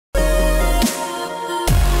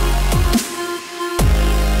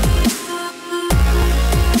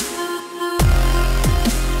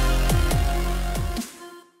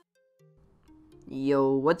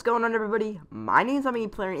What's going on, everybody? My name is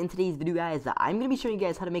ImaGamePlayer, and in today's video, guys, I'm going to be showing you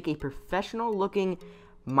guys how to make a professional looking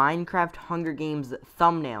Minecraft Hunger Games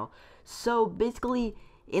thumbnail. So basically,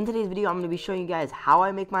 in today's video, I'm going to be showing you guys how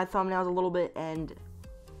I make my thumbnails a little bit, and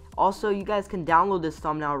also you guys can download this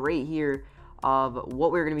thumbnail right here of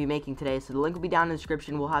what we're going to be making today. So the link will be down in the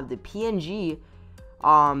description. We'll have the PNG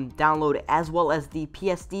download as well as the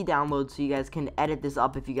PSD download, so you guys can edit this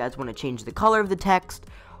up if you guys want to change the color of the text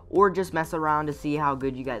or just mess around to see how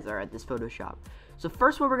good you guys are at this Photoshop. So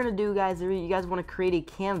first, what we're gonna do, guys, is you guys want to create a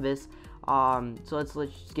canvas. So let's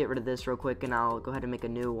just get rid of this real quick, and I'll go ahead and make a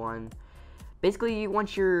new one. Basically, you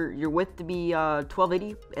want your width to be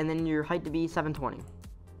 1280, and then your height to be 720.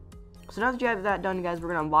 So now that you have that done, guys, we're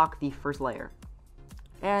gonna unlock the first layer,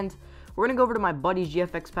 and we're gonna go over to my buddy's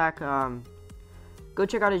GFX pack. Go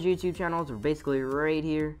check out his YouTube channel. It's basically right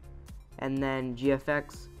here, and then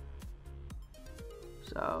GFX.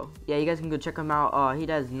 So yeah, you guys can go check him out. He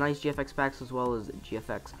does nice GFX packs as well as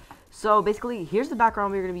GFX. So basically, here's the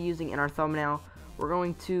background we're going to be using in our thumbnail. We're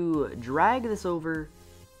going to drag this over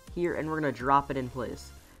here, and we're going to drop it in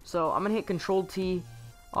place. So I'm going to hit Control T,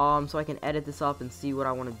 so I can edit this up and see what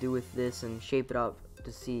I want to do with this and shape it up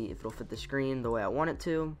to see if it'll fit the screen the way I want it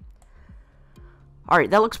to. Alright,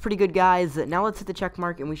 that looks pretty good, guys. Now let's hit the check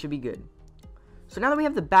mark and we should be good. So now that we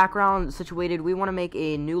have the background situated, we want to make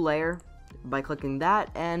a new layer by clicking that,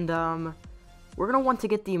 and we're going to want to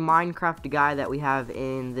get the Minecraft guy that we have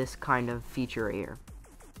in this kind of feature right here.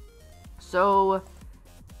 So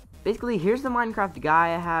basically, here's the Minecraft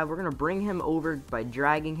guy I have. We're going to bring him over by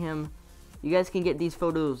dragging him. You guys can get these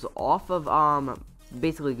photos off of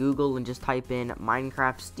basically Google and just type in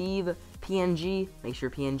Minecraft Steve PNG. Make sure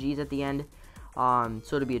PNG is at the end,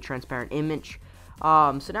 so it'll be a transparent image.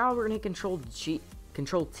 So now we're going to hit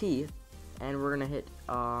Control T, and we're going to hit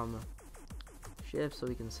Shift so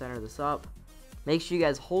we can center this up. Make sure you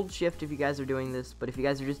guys hold Shift if you guys are doing this, but if you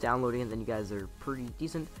guys are just downloading it, then you guys are pretty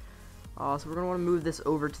decent. So we're going to want to move this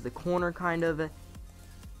over to the corner, kind of.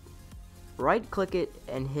 Right click it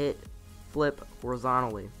and hit flip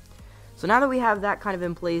horizontally. So now that we have that kind of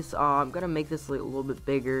in place, I'm going to make this a little bit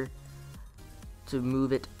bigger to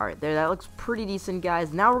move it. Alright, there, that looks pretty decent,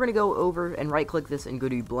 guys. Now we're going to go over and right click this and go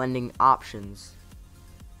to blending options.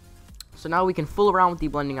 So now we can fool around with the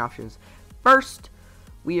blending options. First,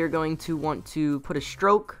 we are going to want to put a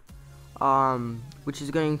stroke, which is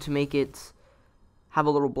going to make it have a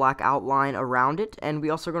little black outline around it. And we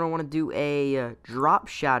also are going to want to do a drop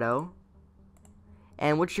shadow.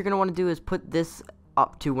 And what you're going to want to do is put this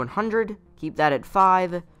up to 100, keep that at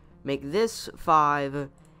 5, make this 5,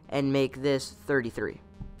 and make this 33.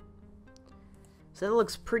 So that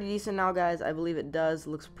looks pretty decent now, guys. I believe it does. It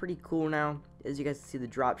looks pretty cool now, as you guys can see the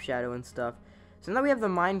drop shadow and stuff. So now we have the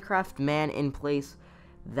Minecraft man in place.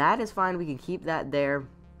 That is fine. We can keep that there.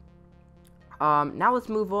 Now let's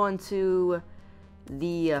move on to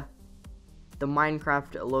the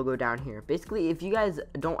Minecraft logo down here. Basically, if you guys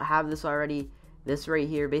don't have this already, this right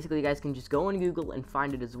here, basically you guys can just go on Google and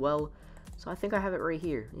find it as well. So I think I have it right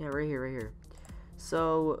here. Yeah, right here, right here.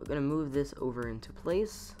 So I'm gonna move this over into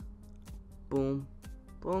place. Boom,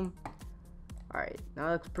 boom. Alright, now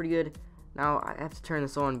that looks pretty good. Now I have to turn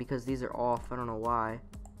this on because these are off. I don't know why.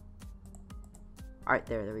 Alright,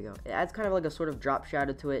 there we go. It adds kind of like a sort of drop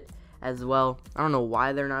shadow to it as well. I don't know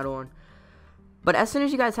why they're not on. But as soon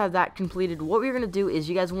as you guys have that completed, what we're going to do is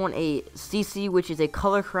you guys want a CC, which is a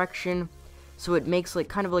color correction. So it makes like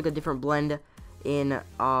kind of like a different blend in,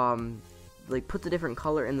 like puts a different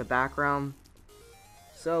color in the background.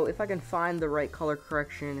 So if I can find the right color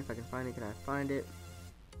correction, if I can find it, can I find it?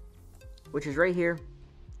 Which is right here.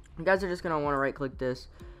 You guys are just going to want to right click this,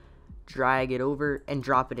 drag it over, and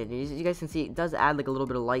drop it in. As you guys can see, it does add like a little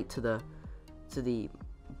bit of light to the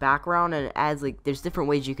background, and it adds like, there's different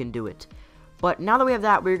ways you can do it. But now that we have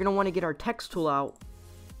that, we're going to want to get our text tool out,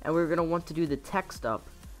 and we're going to want to do the text up.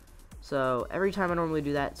 So every time I normally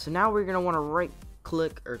do that. So now we're going to want to right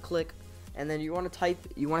click or click, and then you want to type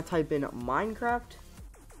in Minecraft,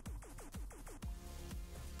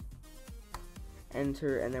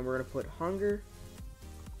 enter, and then we're going to put hunger.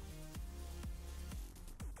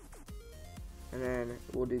 And then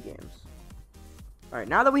we'll do games. Alright,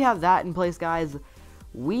 now that we have that in place, guys,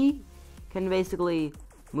 we can basically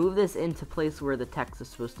move this into place where the text is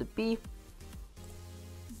supposed to be.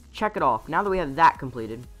 Check it off. Now that we have that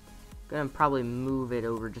completed, I'm going to probably move it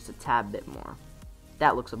over just a tad bit more.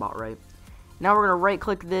 That looks about right. Now we're going to right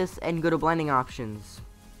click this and go to blending options.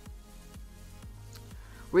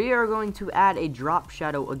 We are going to add a drop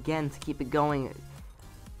shadow again to keep it going.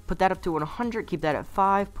 Put that up to 100, keep that at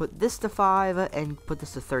 5, put this to 5, and put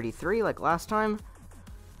this to 33 like last time.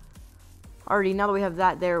 Alrighty, now that we have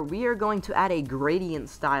that there, we are going to add a gradient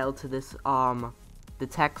style to this, the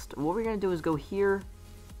text. What we're going to do is go here,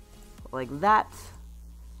 like that,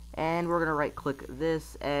 and we're going to right click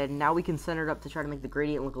this, and now we can center it up to try to make the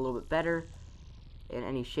gradient look a little bit better in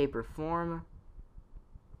any shape or form.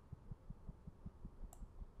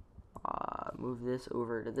 Move this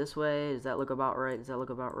over to this way. Does that look about right? Does that look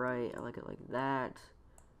about right? I like it like that.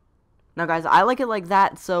 Now guys, I like it like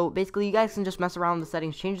that, so basically you guys can just mess around with the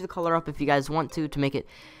settings, change the color up if you guys want to make it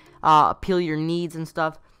appeal your needs and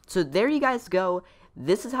stuff. So there you guys go.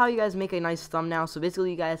 This is how you guys make a nice thumbnail. So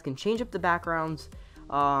basically you guys can change up the backgrounds,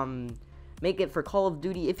 make it for Call of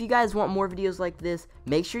Duty. If you guys want more videos like this,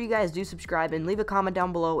 make sure you guys do subscribe and leave a comment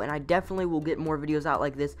down below, and I definitely will get more videos out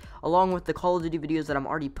like this, along with the Call of Duty videos that I'm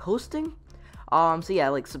already posting. So yeah,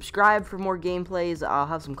 like, subscribe for more gameplays. I'll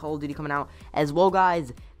have some Call of Duty coming out as well,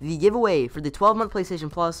 guys. The giveaway for the 12-month PlayStation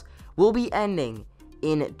Plus will be ending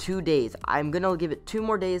in 2 days. I'm gonna give it 2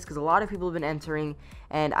 more days because a lot of people have been entering,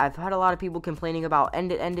 and I've had a lot of people complaining about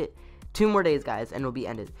end it. 2 more days, guys, and it'll be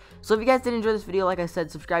ended. So if you guys did enjoy this video, like I said,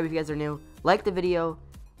 subscribe if you guys are new, like the video,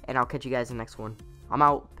 and I'll catch you guys in the next one. I'm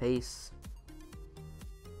out. Peace.